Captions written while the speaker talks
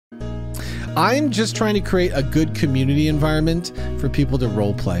I'm just trying to create a good community environment for people to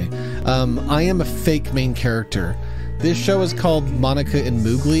roleplay. I am a fake main character. This show is called Monica and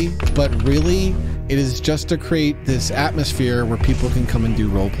Moogly, but really it is just to create this atmosphere where people can come and do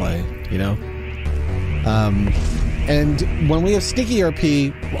roleplay, you know? And when we have Sneaky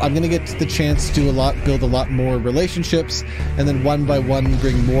RP, I'm going to get the chance to build a lot more relationships, and then one by one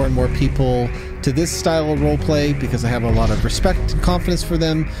bring more and more people to this style of roleplay because I have a lot of respect and confidence for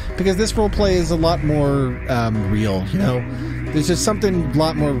them, because this roleplay is a lot more real, you know? There's just something a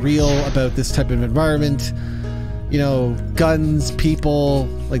lot more real about this type of environment. You know, guns, people,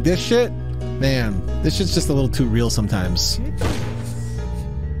 like this shit, man, this shit's just a little too real sometimes.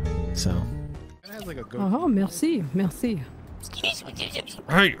 So. Oh, merci, merci.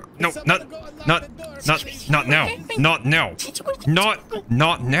 Hey, no, not now, not now,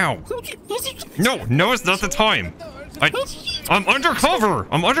 not now. No, it's not the time. I'm undercover.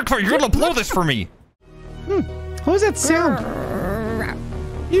 You're gonna blow this for me. What was that sound?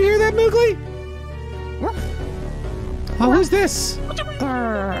 You hear that, Moogly? Oh, who's this?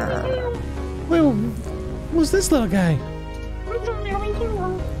 Wait, who's this little guy?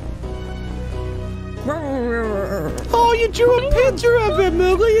 Oh, you drew a picture of him,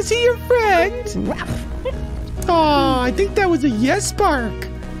 Moogly. Is he your friend? Oh, I think that was a yes bark.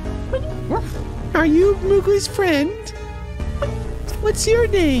 Are you Moogly's friend? What's your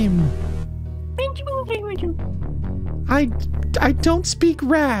name? I don't speak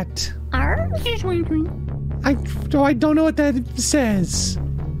rat. I don't know what that says.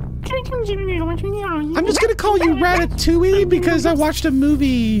 I'm just gonna call you Ratatouille because I watched a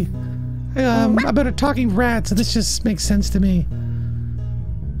movie about a talking rat, so this just makes sense to me.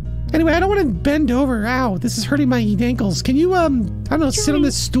 Anyway, I don't want to bend over. Ow, this is hurting my ankles. Can you, I don't know, sit on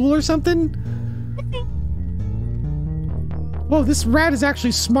this stool or something? Whoa, this rat is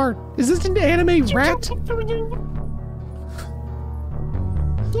actually smart. Is this an anime rat?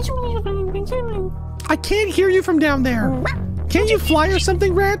 I can't hear you from down there. Can't you fly or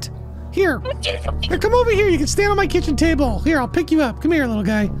something, rat? Here, come over here. You can stand on my kitchen table. Here, I'll pick you up. Come here, little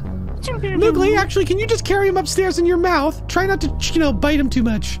guy. Moogly, actually, can you just carry him upstairs in your mouth? Try not to, you know, bite him too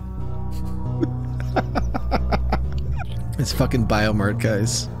much. It's fucking Biomart,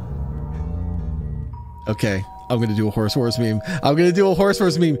 guys. Okay, I'm gonna do a horse wars meme.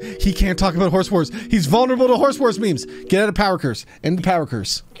 He can't talk about horse wars. He's vulnerable to horse wars memes. Get out of power curse. End the power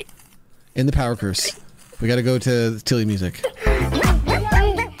curse. End the power curse. We gotta go to Tilly music.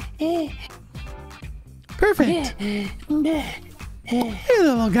 Perfect. Hey,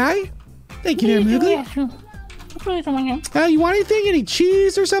 little guy. Thank you there, Moogly. You want anything? Any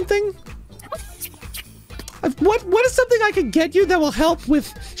cheese or something? What is something I could get you that will help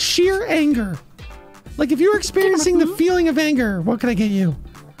with sheer anger? Like if you're experiencing the feeling of anger, what can I get you?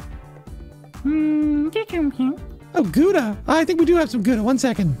 Oh, Gouda. I think we do have some Gouda. 1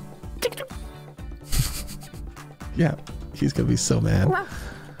 second. Yeah, he's gonna be so mad.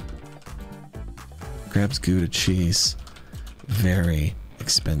 Grabs Gouda cheese. Very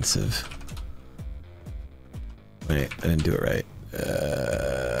expensive. Wait, I didn't do it right.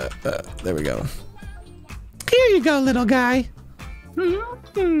 There we go. Here you go, little guy.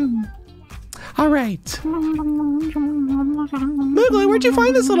 All right. Moogly, where'd you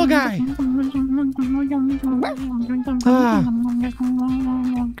find this little guy?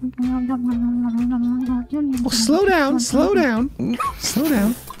 Oh, slow down, slow down. Slow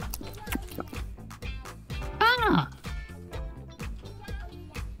down.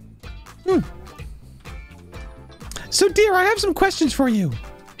 So, dear, I have some questions for you.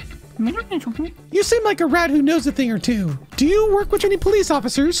 You seem like a rat who knows a thing or two. Do you work with any police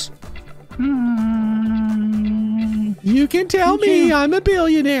officers? You can tell me. I'm a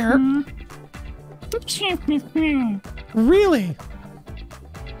billionaire. Really?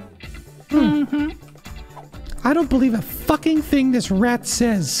 I don't believe a fucking thing this rat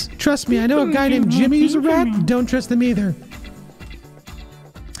says. Trust me, I know a guy named Jimmy who's a rat. Don't trust him either.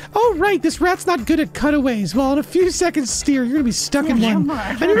 Oh, right, this rat's not good at cutaways. Well, in a few seconds, Steer, you're gonna be stuck in one.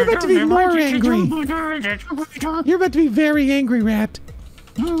 And you're about to be more angry. You're about to be very angry, rat.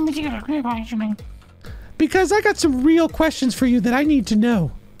 Because I got some real questions for you that I need to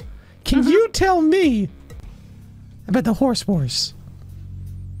know. Can you tell me about the horse wars?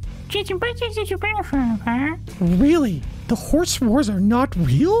 Really? The horse wars are not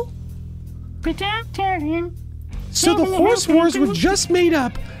real? So the horse wars were just made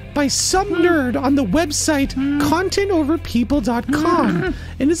up by some nerd on the website contentoverpeople.com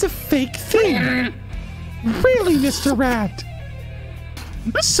and is a fake thing. Really, Mr. Rat?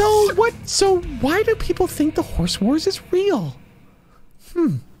 So what? So why do people think the horse wars is real?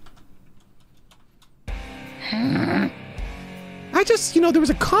 I just, you know, there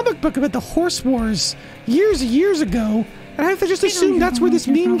was a comic book about the horse wars years ago, and I just assumed that's where this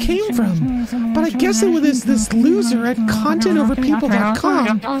meme came from. But I guess it was this loser at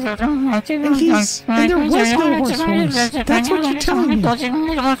contentoverpeople.com, and there was no horse wars. That's what you're telling me.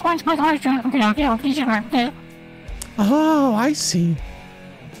 Oh, I see.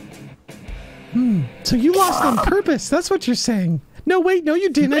 So you lost on purpose. That's what you're saying. No, wait, no, you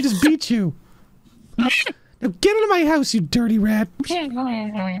didn't. I just beat you. Now get out of my house, you dirty rat. And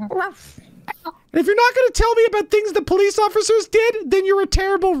if you're not going to tell me about things the police officers did, then you're a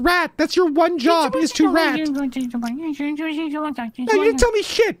terrible rat. That's your one job, is to rat. No, you didn't tell me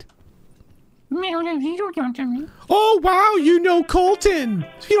shit. Oh, wow, you know Colton.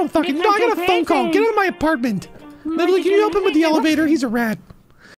 You don't fucking know. I got a phone call. Get out of my apartment. Can you help him with the elevator? He's a rat.